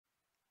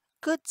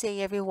Good day,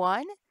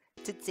 everyone.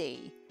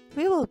 Today,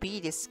 we will be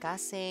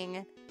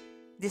discussing,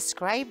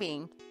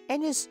 describing,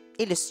 and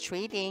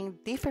illustrating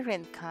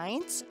different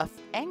kinds of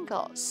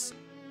angles.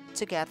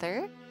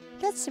 Together,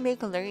 let's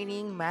make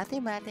learning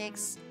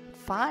mathematics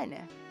fun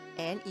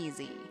and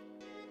easy.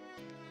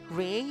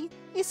 Ray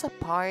is a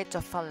part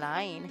of a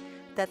line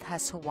that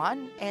has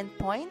one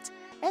endpoint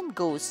and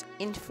goes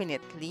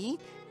infinitely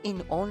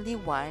in only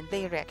one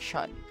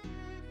direction.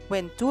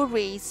 When two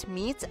rays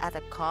meet at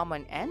a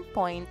common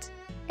endpoint,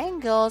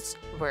 angles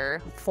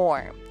were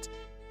formed.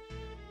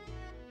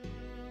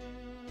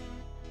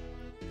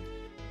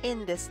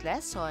 In this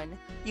lesson,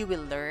 you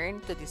will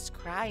learn to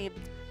describe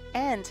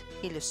and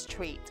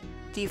illustrate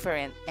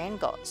different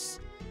angles,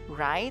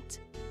 right,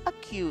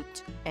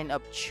 acute, and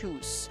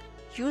obtuse,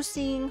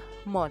 using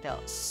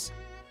models.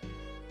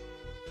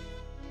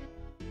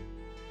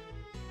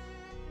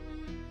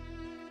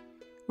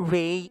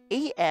 Ray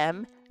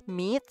AM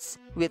meets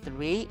with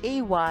ray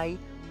AY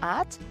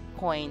at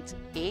point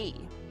A.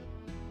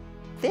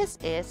 This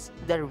is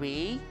the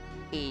ray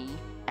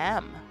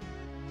AM,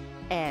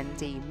 and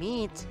they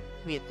meet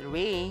with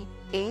ray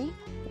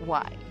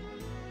AY.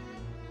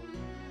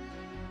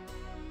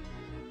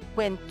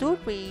 When two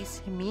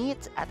rays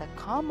meet at a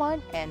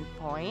common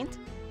endpoint,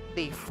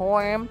 they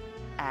form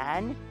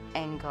an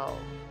angle.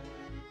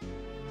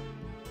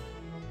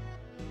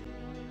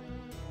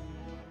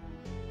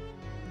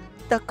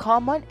 The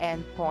common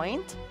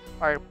endpoint,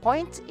 or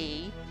point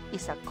A,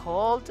 is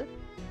called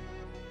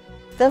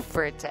the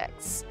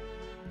vertex.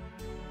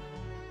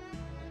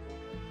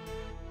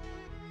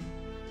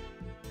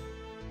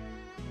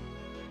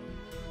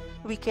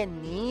 We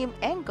can name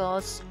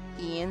angles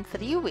in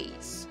three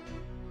ways: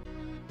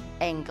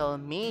 angle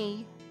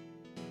ME,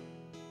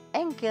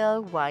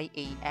 angle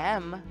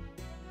YAM,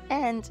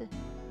 and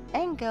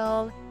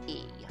angle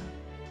A.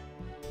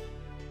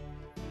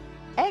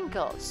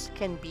 Angles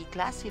can be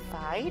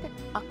classified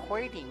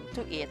according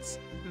to its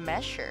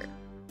measure.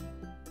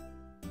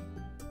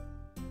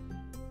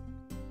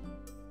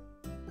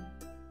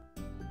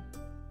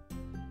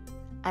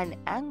 An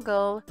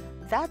angle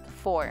that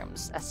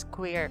forms a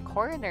square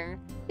corner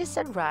is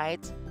a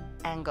right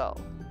angle.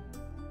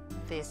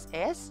 This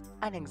is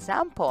an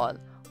example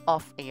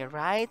of a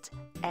right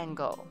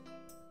angle.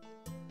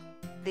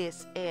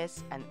 This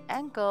is an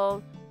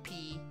angle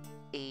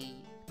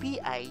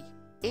PIA.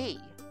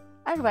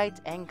 A right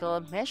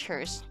angle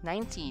measures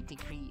 90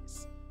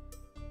 degrees.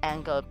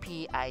 Angle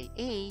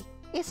PIA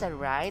is a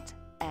right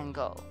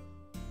angle.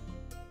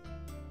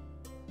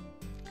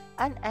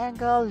 An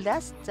angle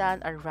less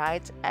than a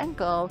right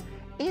angle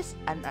is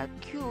an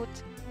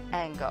acute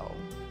angle.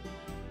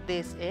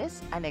 This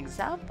is an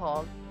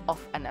example of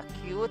an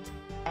acute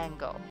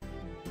angle.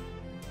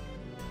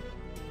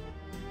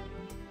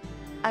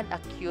 An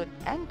acute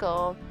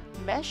angle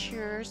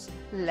measures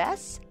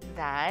less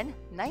than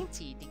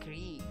 90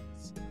 degrees.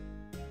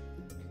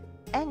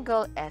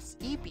 Angle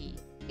SEB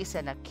is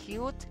an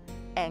acute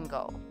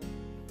angle.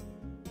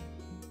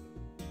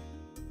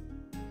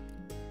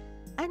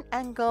 An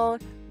angle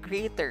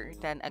greater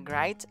than a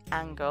right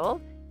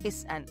angle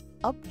is an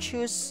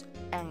obtuse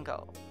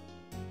angle.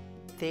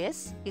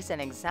 This is an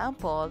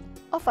example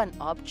of an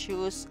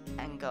obtuse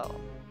angle.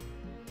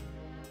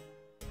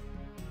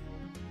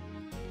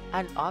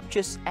 An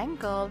obtuse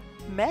angle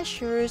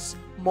measures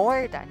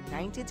more than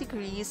 90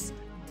 degrees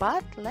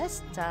but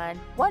less than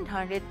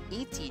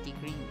 180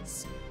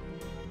 degrees.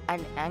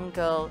 An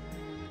angle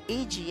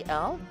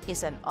AGL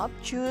is an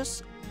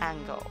obtuse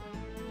angle.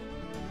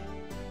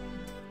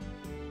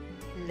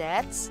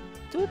 Let's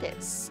do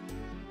this.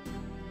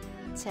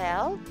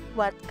 Tell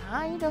what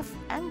kind of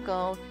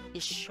angle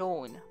is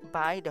shown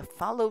by the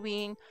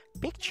following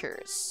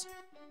pictures.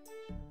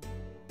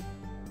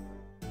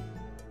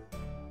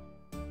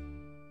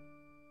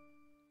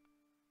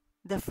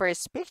 The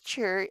first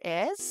picture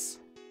is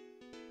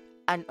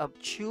an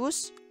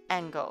obtuse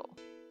angle.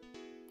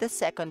 The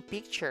second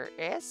picture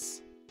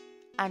is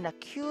an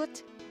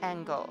acute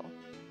angle.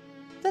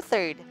 The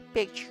third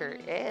picture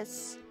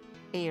is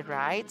a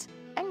right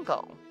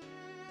angle.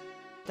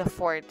 The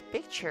fourth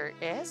picture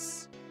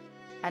is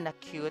an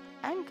acute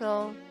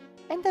angle.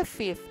 And the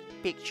fifth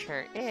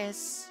picture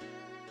is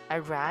a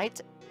right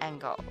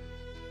angle.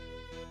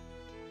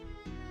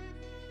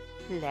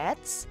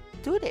 Let's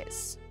do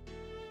this.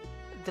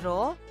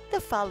 Draw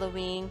the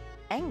following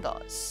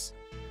angles.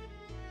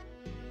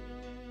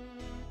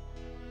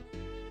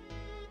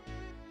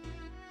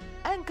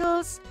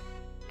 Angles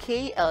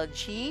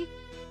KLG,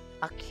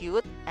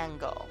 acute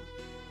angle.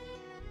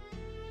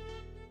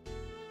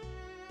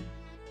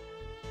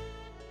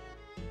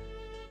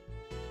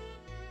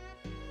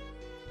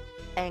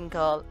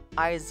 Angle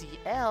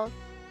RZL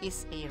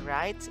is a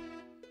right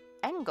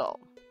angle.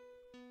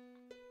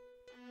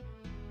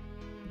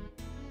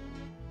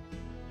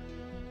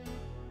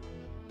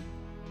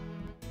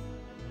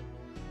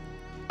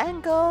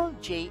 Angle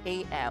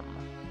JAM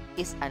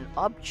is an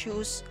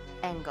obtuse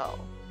angle.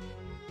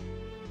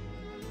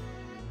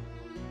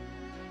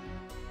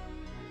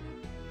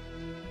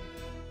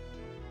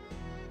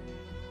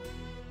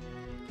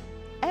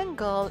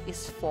 angle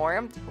is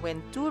formed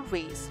when two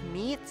rays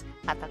meet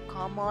at a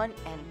common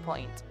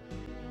endpoint.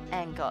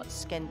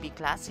 Angles can be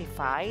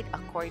classified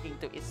according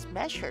to its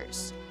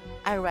measures.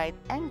 A right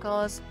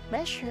angle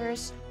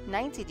measures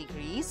 90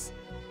 degrees.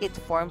 It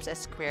forms a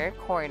square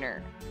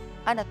corner.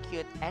 An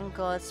acute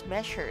angle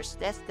measures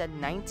less than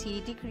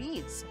 90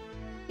 degrees.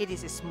 It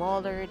is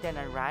smaller than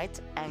a right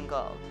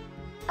angle.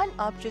 An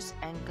obtuse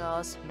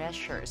angle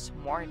measures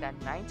more than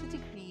 90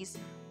 degrees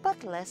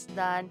but less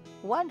than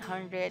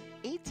 180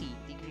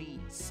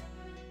 degrees.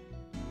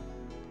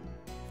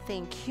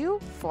 Thank you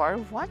for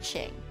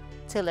watching.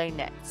 Till our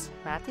next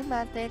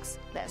mathematics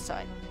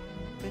lesson.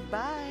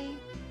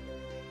 Goodbye!